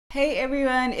Hey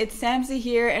everyone, it's Samzy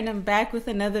here and I'm back with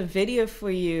another video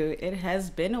for you. It has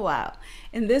been a while.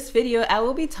 In this video, I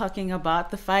will be talking about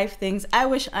the 5 things I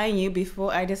wish I knew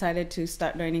before I decided to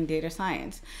start learning data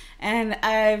science. And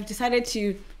I've decided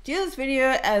to do this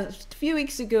video as a few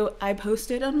weeks ago I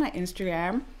posted on my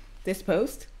Instagram this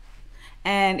post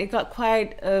and it got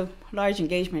quite a large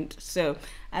engagement. So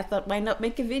I thought why not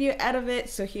make a video out of it?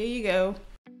 So here you go.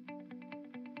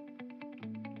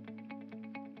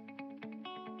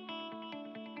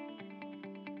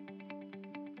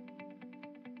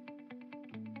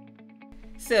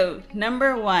 So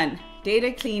number 1,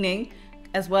 data cleaning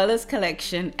as well as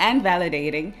collection and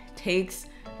validating takes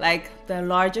like the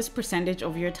largest percentage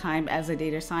of your time as a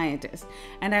data scientist.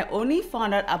 And I only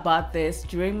found out about this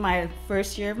during my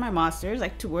first year of my master's,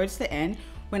 like towards the end,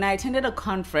 when I attended a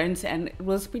conference and it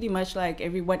was pretty much like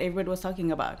what everyone was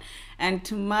talking about. And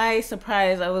to my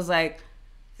surprise, I was like,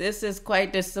 this is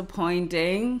quite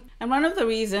disappointing. And one of the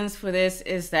reasons for this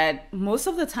is that most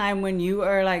of the time when you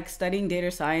are like studying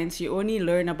data science, you only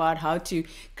learn about how to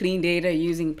clean data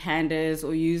using pandas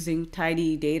or using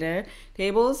tidy data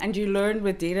tables, and you learn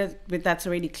with data that's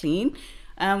already clean.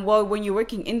 Well, when you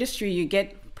work in industry, you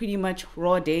get pretty much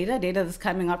raw data that's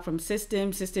coming up from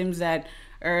systems that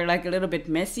are like a little bit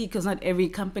messy because not every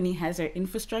company has their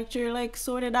infrastructure like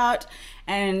sorted out.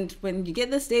 And when you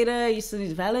get this data, you still need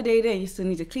to validate it, you still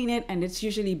need to clean it, and it's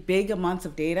usually big amounts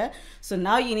of data. So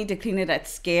now you need to clean it at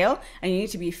scale, and you need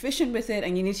to be efficient with it,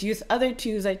 and you need to use other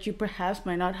tools that you perhaps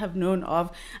might not have known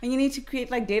of, and you need to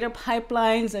create like data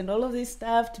pipelines and all of this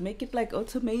stuff to make it like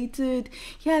automated.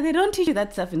 Yeah, they don't teach you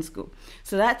that stuff in school.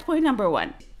 So that's point number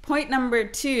 1. Point number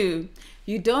 2,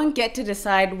 you don't get to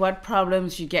decide what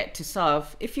problems you get to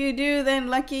solve. If you do, then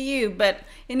lucky you. But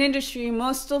in industry,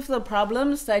 most of the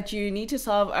problems that you need to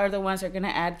solve are the ones that are going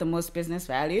to add the most business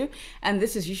value. And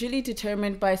this is usually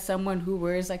determined by someone who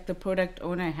wears like the product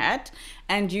owner hat,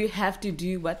 and you have to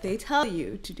do what they tell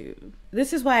you to do.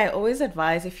 This is why I always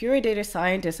advise, if you're a data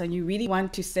scientist and you really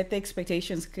want to set the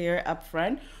expectations clear up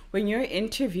front, when you're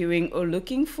interviewing or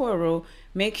looking for a role,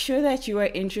 make sure that you are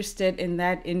interested in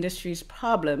that industry's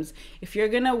problems. If you're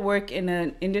gonna work in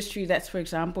an industry that's, for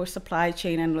example, supply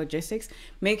chain and logistics,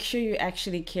 make sure you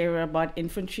actually care about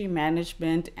inventory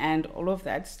management and all of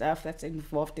that stuff that's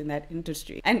involved in that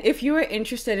industry. And if you are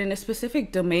interested in a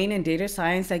specific domain in data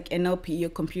science like NLP or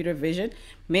computer vision,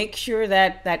 make sure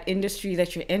that that industry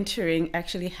that you're entering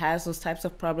actually has those types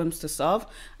of problems to solve.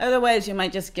 Otherwise, you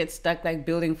might just get stuck like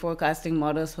building forecasting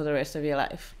models for the rest of your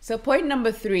life. So point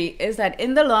number 3 is that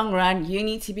in the long run, you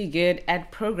need to be good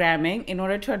at programming in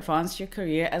order to advance your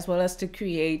career as well as to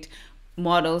create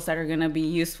models that are going to be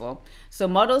useful. So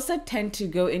models that tend to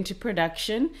go into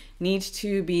production need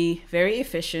to be very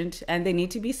efficient, and they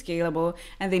need to be scalable,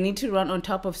 and they need to run on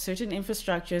top of certain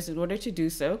infrastructures in order to do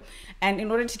so. And in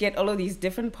order to get all of these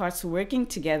different parts working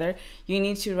together, you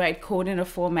need to write code in a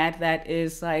format that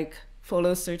is like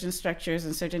follows certain structures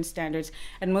and certain standards.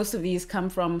 And most of these come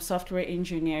from software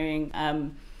engineering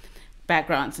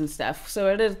backgrounds and stuff.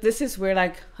 So this is where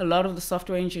like a lot of the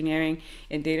software engineering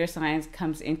in data science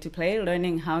comes into play,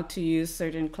 learning how to use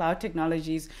certain cloud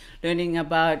technologies, learning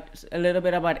about a little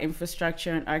bit about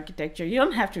infrastructure and architecture. You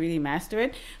don't have to really master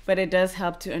it, but it does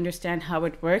help to understand how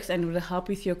it works, and it will help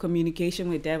with your communication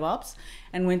with DevOps.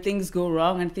 And when things go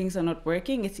wrong and things are not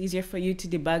working, it's easier for you to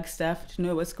debug stuff, to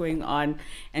know what's going on,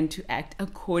 and to act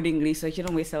accordingly so that you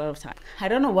don't waste a lot of time. I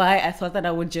don't know why I thought that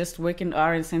I would just work in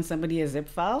R and send somebody a zip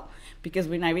file, because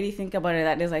when I really think about it,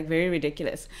 that is like very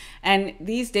ridiculous. And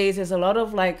these days, there's a lot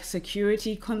of like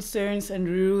security concerns and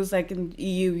rules. Like in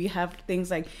EU, you have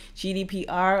things like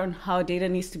GDPR on how data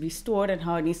needs to be stored and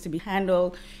how it needs to be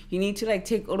handled. You need to like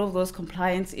take all of those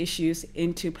compliance issues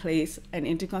into place and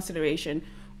into consideration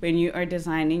when you are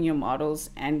designing your models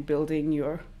and building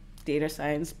your data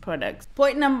science products.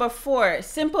 Point number 4,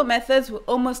 simple methods will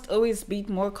almost always beat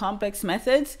more complex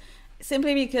methods.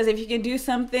 Simply because if you can do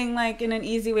something like in an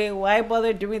easy way, why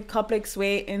bother doing it complex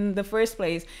way in the first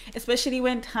place? Especially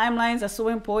when timelines are so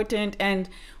important, and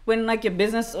when like your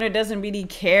business owner doesn't really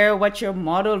care what your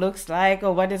model looks like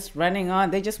or what it's running on,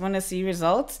 they just want to see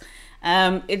results.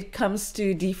 It comes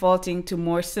to defaulting to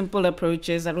more simple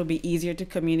approaches that will be easier to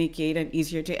communicate and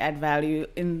easier to add value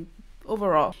in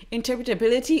overall.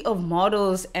 Interpretability of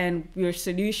models and your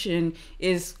solution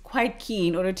is quite key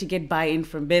in order to get buy-in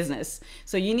from business.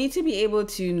 So you need to be able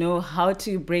to know how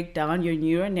to break down your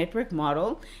neural network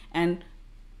model and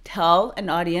tell an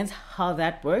audience how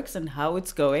that works and how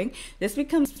it's going. This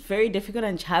becomes very difficult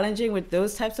and challenging with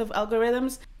those types of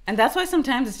algorithms. And that's why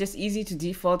sometimes it's just easy to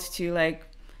default to like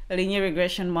a linear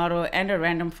regression model and a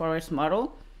random forest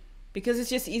model. because it's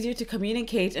just easier to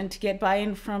communicate and to get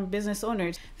buy-in from business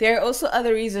owners. There are also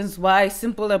other reasons why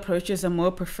simple approaches are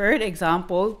more preferred.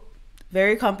 Example,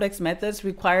 very complex methods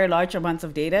require large amounts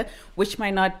of data, which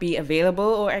might not be available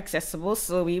or accessible,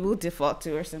 so we will default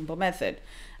to a simple method.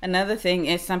 Another thing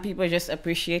is some people just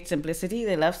appreciate simplicity.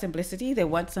 They love simplicity. They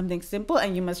want something simple,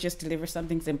 and you must just deliver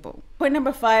something simple. Point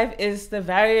number 5 is the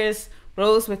various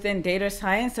roles within data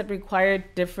science that require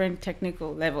different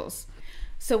technical levels.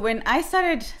 So when I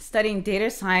started studying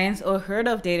data science or heard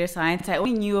of data science, I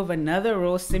only knew of another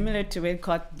role similar to it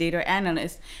called data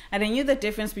analyst. And I knew the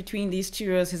difference between these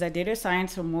two roles is that data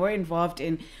science were more involved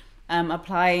in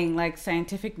applying like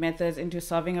scientific methods into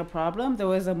solving a problem. There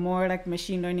was a more like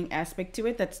machine learning aspect to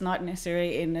it that's not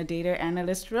necessarily in a data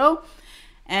analyst role.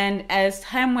 And as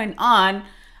time went on,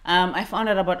 I found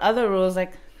out about other roles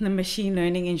like the machine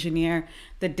learning engineer,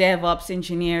 the DevOps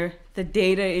engineer, the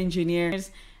data engineers,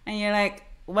 and you're like,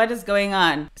 what is going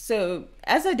on? So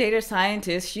as a data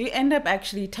scientist, you end up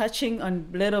actually touching on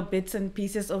little bits and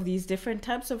pieces of these different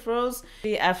types of roles.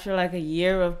 After like a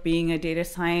year of being a data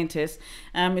scientist,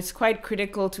 it's quite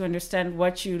critical to understand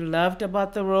what you loved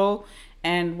about the role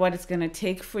and what it's going to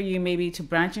take for you maybe to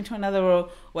branch into another role,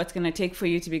 what's going to take for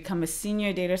you to become a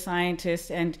senior data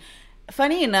scientist. And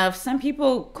funny enough, some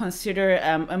people consider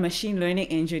a machine learning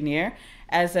engineer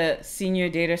as a senior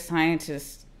data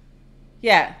scientist.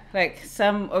 Yeah, like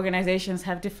some organizations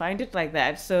have defined it like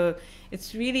that. So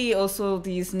it's really also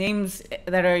these names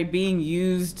that are being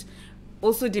used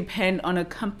also depend on a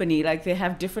company. Like they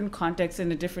have different contexts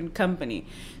in a different company.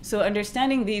 So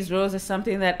understanding these roles is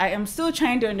something that I am still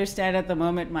trying to understand at the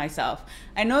moment myself.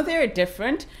 I know they're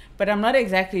different, but I'm not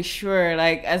exactly sure,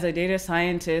 like as a data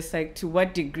scientist, like to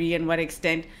what degree and what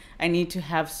extent I need to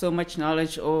have so much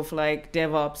knowledge of like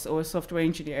DevOps or software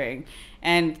engineering.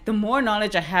 And the more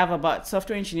knowledge I have about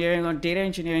software engineering or data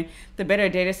engineering, the better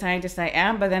data scientist I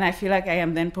am. But then I feel like I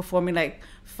am then performing like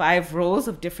 5 roles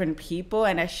of different people,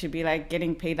 and I should be like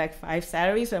getting paid like 5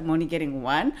 salaries, so I'm only getting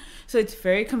 1. So it's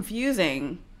very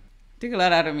confusing. It took a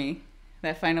lot out of me,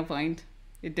 that final point.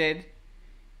 It did.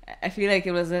 I feel like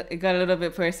it got a little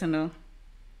bit personal.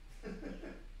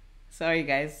 Sorry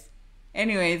guys.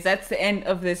 Anyways, that's the end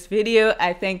of this video.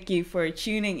 I thank you for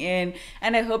tuning in,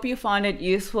 and I hope you found it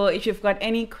useful. If you've got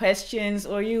any questions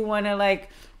or you want to like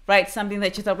write something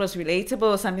that you thought was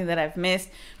relatable or something that I've missed,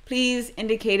 please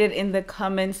indicate it in the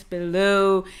comments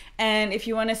below. And if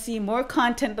you want to see more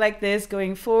content like this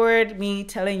going forward, me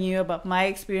telling you about my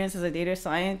experience as a data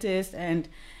scientist and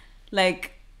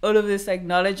like all of this like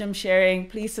knowledge I'm sharing,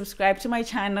 please subscribe to my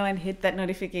channel and hit that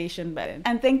notification button.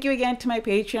 And thank you again to my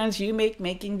patrons. You make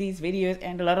making these videos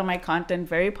and a lot of my content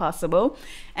very possible.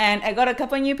 And I got a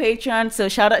couple new patrons, so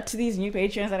shout out to these new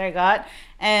patrons that I got.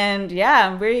 And yeah,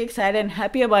 I'm very excited and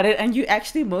happy about it. And you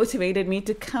actually motivated me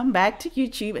to come back to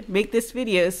YouTube and make this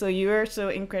video. So you are so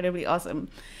incredibly awesome.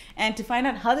 And to find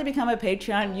out how to become a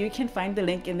Patreon, you can find the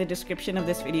link in the description of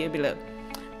this video below.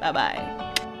 Bye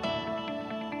bye.